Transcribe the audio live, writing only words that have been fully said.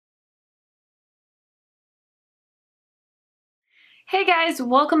Hey guys,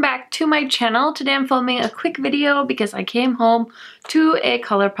 welcome back to my channel. Today I'm filming a quick video because I came home to a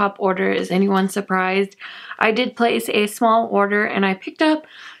ColourPop order. Is anyone surprised? I did place a small order and I picked up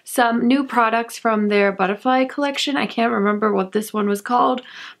some new products from their butterfly collection. I can't remember what this one was called,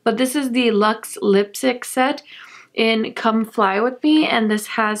 but this is the Luxe Lipstick set in Come Fly With Me, and this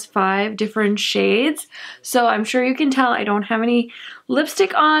has 5 different shades. So I'm sure you can tell I don't have any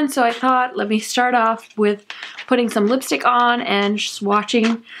lipstick on, so I thought let me start off with putting some lipstick on and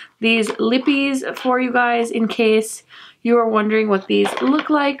swatching these lippies for you guys in case you are wondering what these look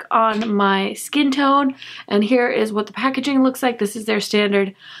like on my skin tone. And here is what the packaging looks like. This is their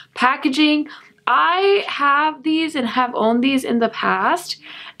standard packaging. I have these and have owned these in the past,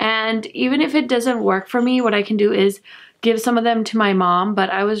 and even if it doesn't work for me, what I can do is give some of them to my mom. But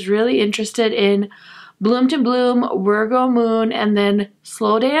I was really interested in Bloom to Bloom, Virgo Moon, and then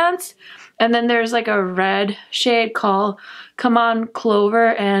Slow Dance. And then there's like a red shade called Come On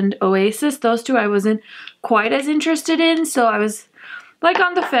Clover and Oasis. Those two I wasn't quite as interested in, so I was like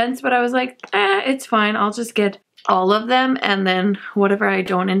on the fence, but I was like, it's fine, I'll just get all of them, and then whatever I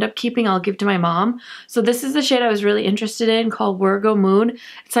don't end up keeping I'll give to my mom. So this is the shade I was really interested in called Virgo Moon.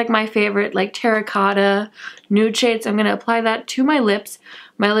 It's like my favorite like terracotta nude shade, so I'm gonna apply that to my lips.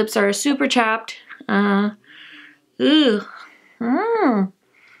 My lips are super chapped. That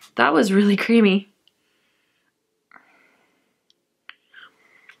was really creamy.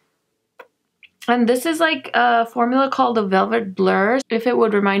 And this is like a formula called the Velvet Blur, if it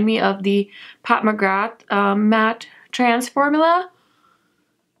would remind me of the Pat McGrath matte trans formula.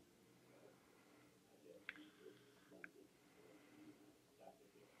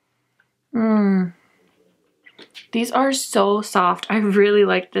 These are so soft. I really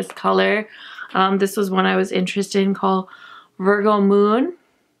like this color. This was one I was interested in called Virgo Moon.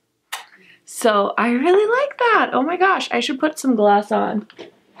 So I really like that. Oh my gosh, I should put some gloss on.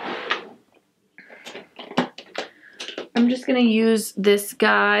 I'm just gonna use this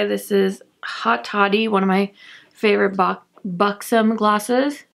guy. This is Hot Toddy, one of my favorite buxom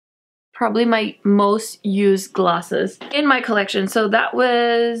glosses. Probably my most used glosses in my collection. So that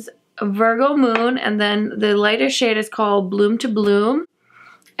was Virgo Moon, and then the lighter shade is called Bloom to Bloom,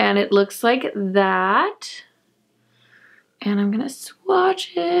 and it looks like that. And I'm gonna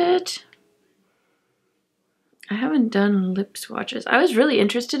swatch it. I haven't done lip swatches. I was really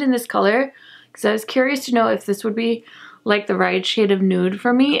interested in this color because I was curious to know if this would be like the right shade of nude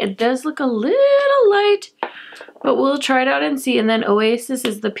for me. It does look a little light, but we'll try it out and see. And then Oasis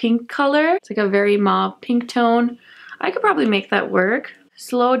is the pink color. It's like a very mauve pink tone. I could probably make that work.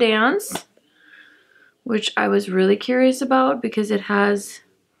 Slow Dance, which I was really curious about because it has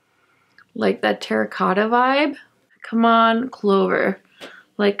like that terracotta vibe. Come On Clover,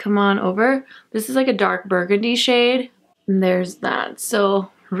 like Come On Over. This is like a dark burgundy shade. And there's that. So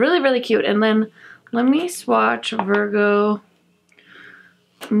really, really cute. And then let me swatch Virgo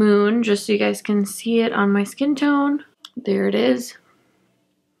Moon just so you guys can see it on my skin tone. There it is.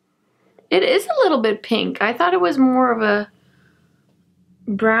 It is a little bit pink. I thought it was more of a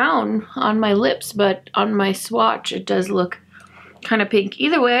brown on my lips, but on my swatch it does look kind of pink.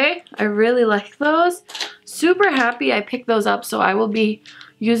 Either way, I really like those. Super happy I picked those up, so I will be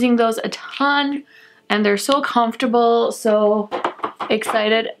using those a ton, and they're so comfortable, so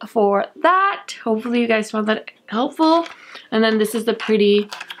excited for that. Hopefully you guys found that helpful. And then this is the pretty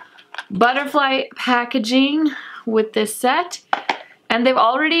butterfly packaging with this set. And they've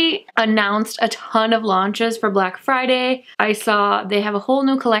already announced a ton of launches for Black Friday. I saw they have a whole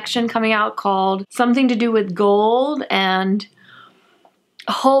new collection coming out called Something to Do with Gold, and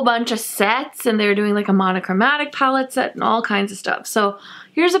a whole bunch of sets, and they're doing like a monochromatic palette set and all kinds of stuff. So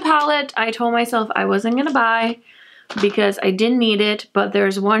here's a palette I told myself I wasn't gonna buy because I didn't need it, but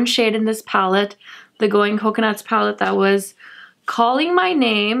there's one shade in this palette, the Going Coconuts palette, that was calling my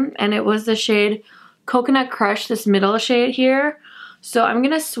name, and it was the shade Coconut Crush, this middle shade here. So I'm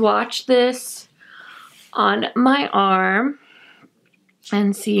gonna swatch this on my arm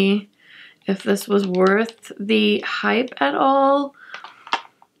and see if this was worth the hype at all.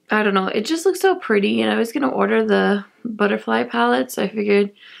 I don't know, it just looks so pretty, and I was gonna order the butterfly palette, so I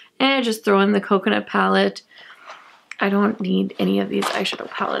figured, just throw in the coconut palette. I don't need any of these eyeshadow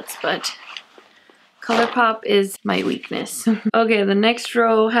palettes, but ColourPop is my weakness. Okay, the next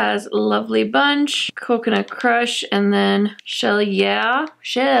row has Lovely Bunch, Coconut Crush, and then Shell Yeah.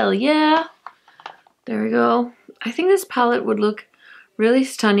 Shell Yeah. There we go. I think this palette would look really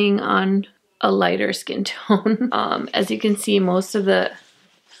stunning on a lighter skin tone. As you can see, most of the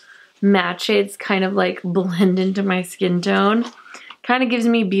matte shades kind of like blend into my skin tone. Kind of gives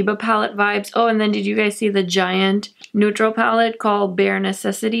me Biba palette vibes. Oh, and then did you guys see the giant neutral palette called Bare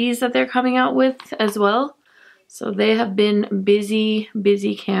Necessities that they're coming out with as well? So they have been busy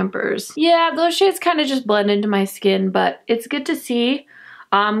campers. Yeah, those shades kind of just blend into my skin, but it's good to see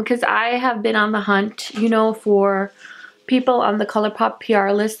because I have been on the hunt, you know, for people on the ColourPop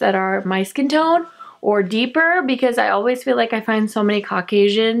PR list that are my skin tone or deeper, because I always feel like I find so many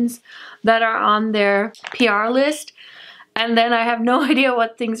Caucasians that are on their PR list, and then I have no idea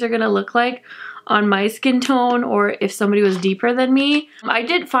what things are gonna look like on my skin tone or if somebody was deeper than me. I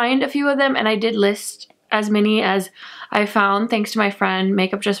did find a few of them and I did list as many as I found thanks to my friend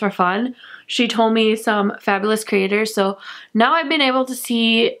Makeup Just for Fun. She told me some fabulous creators, so now I've been able to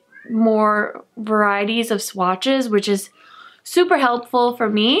see more varieties of swatches, which is super helpful for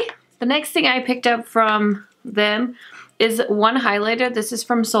me. The next thing I picked up from them is one highlighter. This is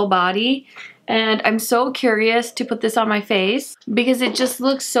from Soul Body, and I'm so curious to put this on my face because it just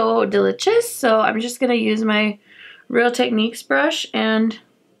looks so delicious. So I'm just gonna use my Real Techniques brush, and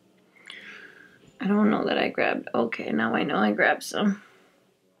I don't know that I grabbed, okay, now I know I grabbed some.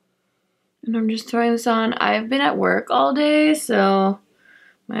 And I'm just throwing this on. I've been at work all day, so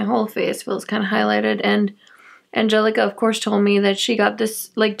my whole face feels kind of highlighted, and Angelica, of course, told me that she got this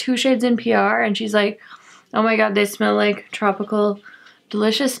like 2 shades in PR, and she's like, oh my god, they smell like tropical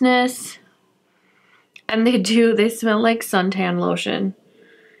deliciousness. And they do, they smell like suntan lotion.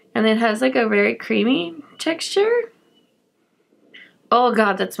 And it has like a very creamy texture. Oh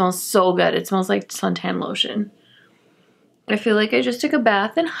god, that smells so good. It smells like suntan lotion. I feel like I just took a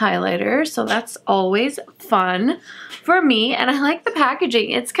bath in highlighter, so that's always fun for me. And I like the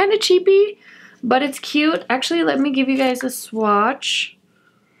packaging. It's kind of cheapy, but it's cute. Actually, let me give you guys a swatch.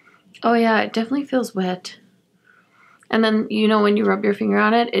 Oh yeah, it definitely feels wet. And then, you know, when you rub your finger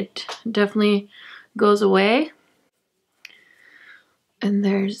on it, it definitely goes away. And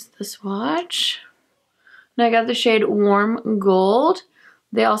there's the swatch. And I got the shade Warm Gold.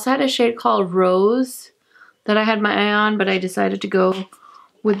 They also had a shade called Rose that I had my eye on, but I decided to go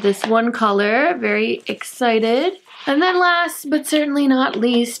with this one color. Very excited. And then last but certainly not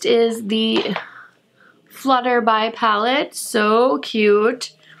least is the Flutter by palette. So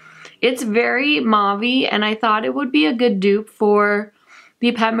cute. It's very mauve-y, and I thought it would be a good dupe for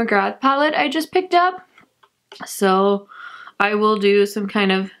the Pat McGrath palette I just picked up. So I will do some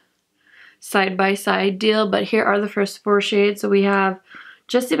kind of side-by-side deal, but here are the first 4 shades. So we have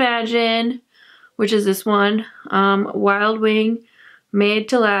Just Imagine, which is this one, Wild Wing, Made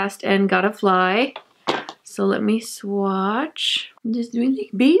to Last, and Gotta Fly. So let me swatch. Just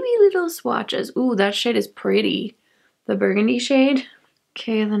really baby little swatches. Ooh, that shade is pretty. The burgundy shade.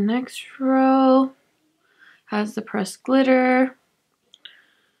 Okay, the next row has the pressed glitter.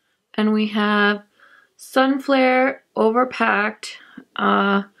 And we have Sunflare, Overpacked,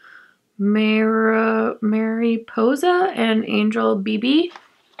 Mariposa, and Angel Baby.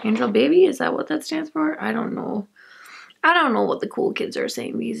 Angel Baby, is that what that stands for? I don't know. I don't know what the cool kids are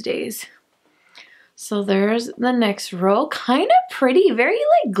saying these days. So there's the next row. Kind of pretty, very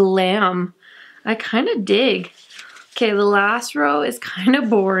like glam. I kind of dig. Okay, the last row is kind of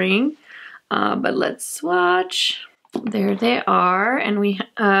boring, but let's swatch. There they are, and we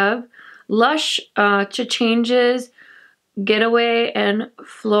have Lush, Changes, Getaway, and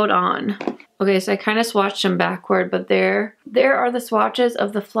Float On. Okay, so I kind of swatched them backward, but there are the swatches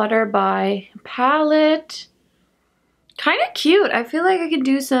of the Flutter by palette. Kind of cute. I feel like I could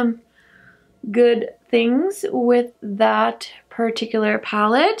do some good things with that particular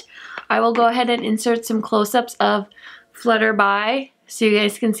palette. I will go ahead and insert some close-ups of Flutter by so you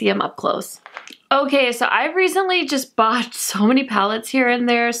guys can see them up close. Okay, so I've recently just bought so many palettes here and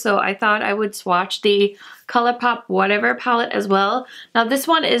there, so I thought I would swatch the ColourPop Whatever palette as well. Now this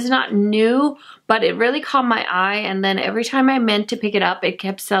one is not new, but it really caught my eye, and then every time I meant to pick it up, it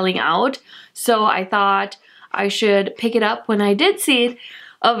kept selling out. So I thought I should pick it up when I did see it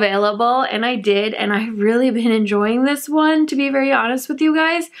available, and I did, and I've really been enjoying this one, to be very honest with you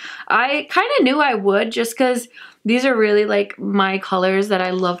guys. I kind of knew I would, just because these are really like my colors that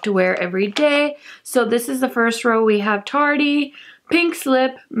I love to wear every day. So this is the first row. We have Tardy, Pink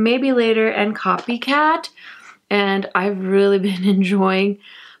Slip, Maybe Later, and Copycat. And I've really been enjoying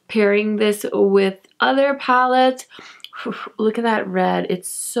pairing this with other palettes. Look at that red. It's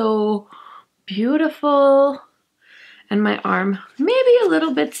so beautiful. And my arm maybe a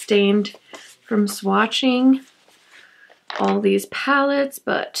little bit stained from swatching all these palettes,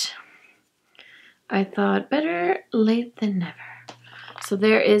 but I thought better late than never. So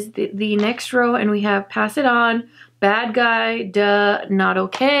there is the next row, and we have Pass It On, Bad Guy, Duh, Not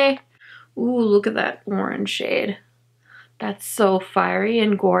Okay. Ooh, look at that orange shade. That's so fiery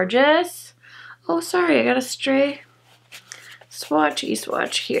and gorgeous. Oh, sorry, I got a stray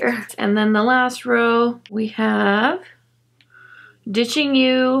swatch here. And then the last row, we have Ditching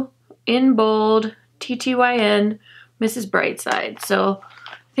You in bold, TTYN, Mrs. Brightside. So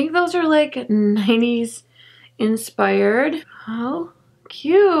I think those are like 90s inspired. How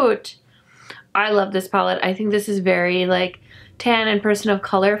cute. I love this palette. I think this is very like tan and person of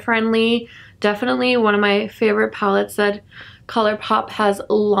color friendly. Definitely one of my favorite palettes that ColourPop has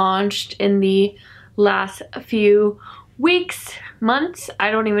launched in the last few weeks, months,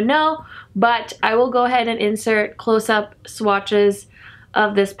 I don't even know, but I will go ahead and insert close-up swatches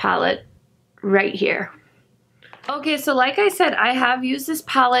of this palette right here. Okay, so like I said, I have used this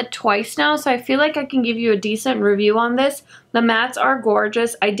palette twice now, so I feel like I can give you a decent review on this. The mattes are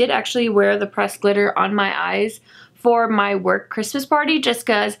gorgeous. I did actually wear the pressed glitter on my eyes for my work Christmas party just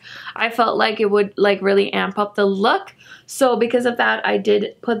because I felt like it would like really amp up the look. So because of that, I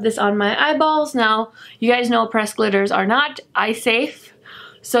did put this on my eyeballs. Now, you guys know pressed glitters are not eye safe,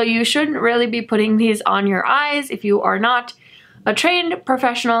 so you shouldn't really be putting these on your eyes if you are not a trained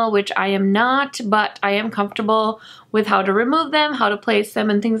professional, which I am not, but I am comfortable with how to remove them, how to place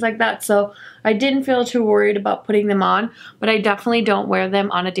them, and things like that. So I didn't feel too worried about putting them on, but I definitely don't wear them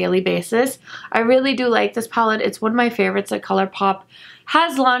on a daily basis. I really do like this palette. It's one of my favorites that ColourPop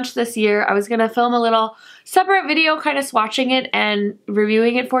has launched this year. I was gonna film a little separate video kind of swatching it and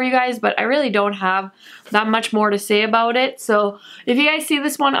reviewing it for you guys, but I really don't have that much more to say about it. So if you guys see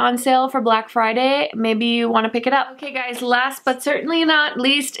this one on sale for Black Friday, maybe you want to pick it up. Okay guys, last but certainly not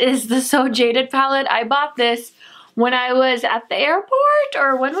least is the So Jaded palette. I bought this when I was at the airport,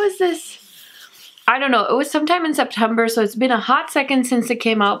 or when was this? I don't know, it was sometime in September, so it's been a hot second since it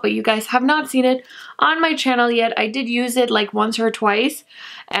came out, but you guys have not seen it on my channel yet. I did use it like once or twice,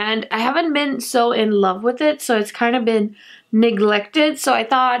 and I haven't been so in love with it, so it's kind of been neglected. So I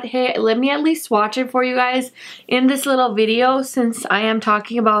thought, hey, let me at least swatch it for you guys in this little video, since I am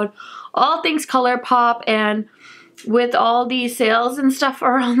talking about all things ColourPop, and with all these sales and stuff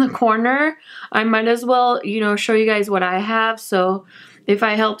around the corner, I might as well, you know, show you guys what I have. So if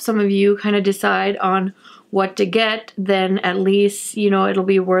I help some of you kind of decide on what to get, then at least, you know, it'll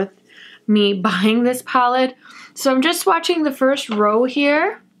be worth me buying this palette. So I'm just swatching the first row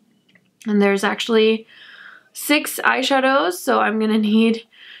here, and there's actually 6 eyeshadows, so I'm gonna need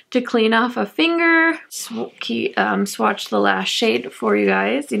to clean off a finger, swatch the last shade for you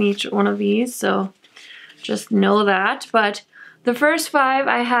guys in each one of these, so just know that. But the first 5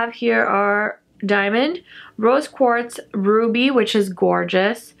 I have here are Diamond, Rose Quartz, Ruby, which is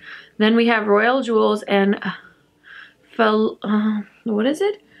gorgeous. Then we have Royal Jewels and what is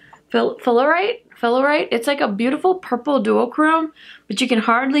it? Fluorite. It's like a beautiful purple duochrome, but you can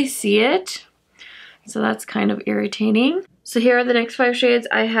hardly see it, so that's kind of irritating. So here are the next 5 shades.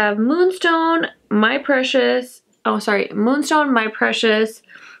 I have Moonstone, My Precious,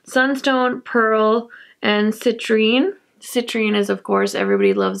 Sunstone, Pearl, and Citrine. Citrine is, of course,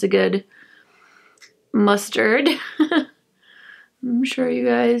 everybody loves a good mustard. I'm sure you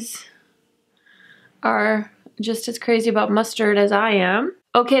guys are just as crazy about mustard as I am.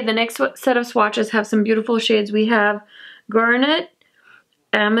 Okay, the next set of swatches have some beautiful shades. We have Garnet,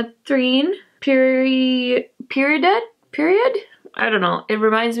 Amethrine, Period? I don't know. It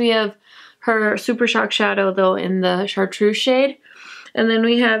reminds me of her Super Shock shadow though in the Chartreuse shade. And then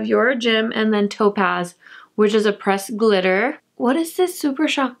we have Your Gem, and then Topaz, which is a pressed glitter. What is this Super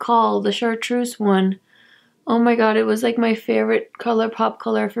Shock called? The Chartreuse one. Oh my god, it was like my favorite ColourPop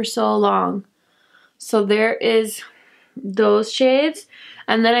color for so long. So there is those shades.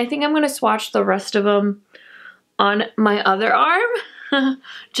 And then I think I'm going to swatch the rest of them on my other arm,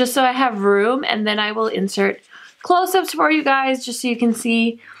 just so I have room, and then I will insert close-ups for you guys just so you can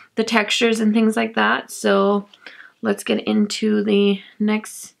see the textures and things like that. So let's get into the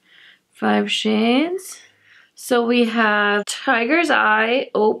next 5 shades. So we have Tiger's Eye,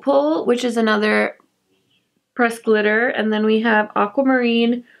 Opal, which is another pressed glitter, and then we have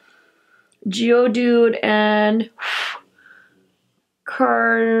Aquamarine, Geodude, and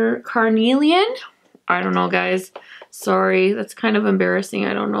Carnelian. I don't know, guys. Sorry, that's kind of embarrassing.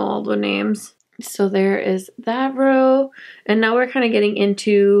 I don't know all the names. So there is that row. And now we're kind of getting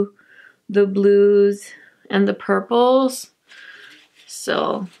into the blues and the purples.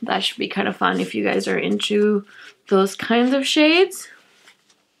 So that should be kind of fun if you guys are into those kinds of shades.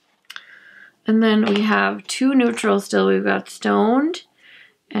 And then we have 2 neutrals still. We've got Stoned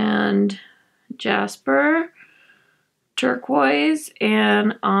and Jasper, Turquoise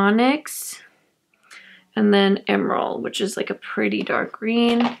and Onyx, and then Emerald, which is like a pretty dark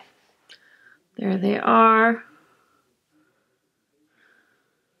green. There they are.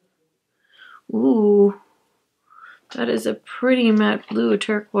 Ooh, that is a pretty matte blue.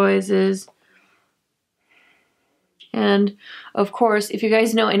 Turquoises. And of course, if you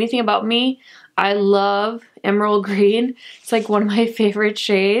guys know anything about me, I love emerald green. It's like one of my favorite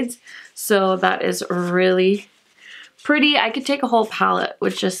shades. So that is really pretty. I could take a whole palette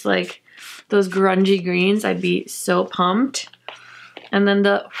with just like those grungy greens. I'd be so pumped. And then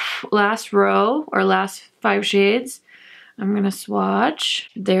the last row, or last 5 shades, I'm gonna swatch.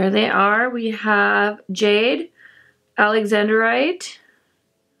 There they are. We have Jade, Alexandrite,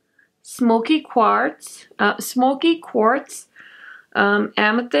 Smoky Quartz,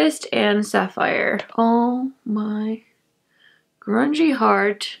 Amethyst, and Sapphire. Oh my grungy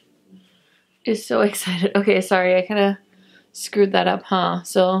heart is so excited. Okay, sorry, I kind of screwed that up, huh?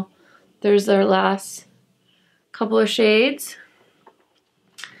 So there's our last couple of shades.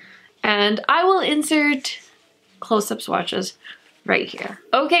 And I will insert close-up swatches right here.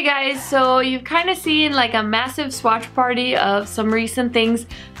 Okay guys, so you've kind of seen like a massive swatch party of some recent things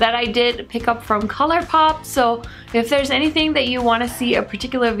that I did pick up from ColourPop. So if there's anything that you want to see a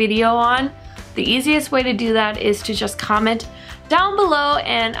particular video on, the easiest way to do that is to just comment down below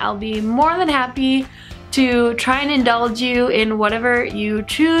and I'll be more than happy to try and indulge you in whatever you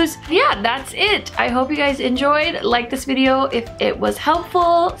choose. Yeah, that's it. I hope you guys enjoyed. Like this video if it was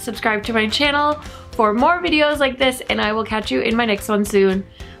helpful. Subscribe to my channel for more videos like this, and I will catch you in my next one soon.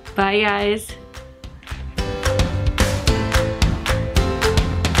 Bye guys.